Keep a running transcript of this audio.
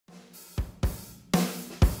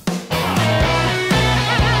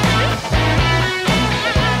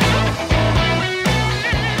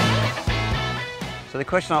the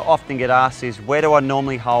question I often get asked is, where do I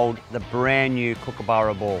normally hold the brand new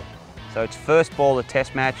Kookaburra ball? So it's first ball of the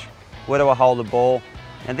test match, where do I hold the ball?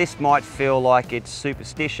 And this might feel like it's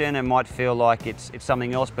superstition and might feel like it's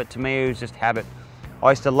something else, but to me it was just habit. I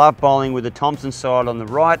used to love bowling with the Thompson side on the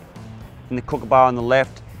right and the Kookaburra on the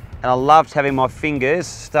left, and I loved having my fingers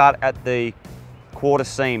start at the quarter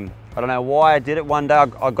seam. I don't know why I did it. One day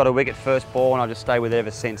I got a wicket first ball and I just stayed with it ever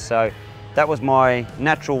since. So that was my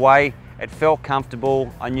natural way. It felt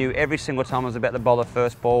comfortable. I knew every single time I was about to bowl the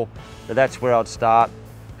first ball that that's where I'd start,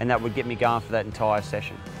 and that would get me going for that entire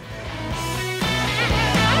session.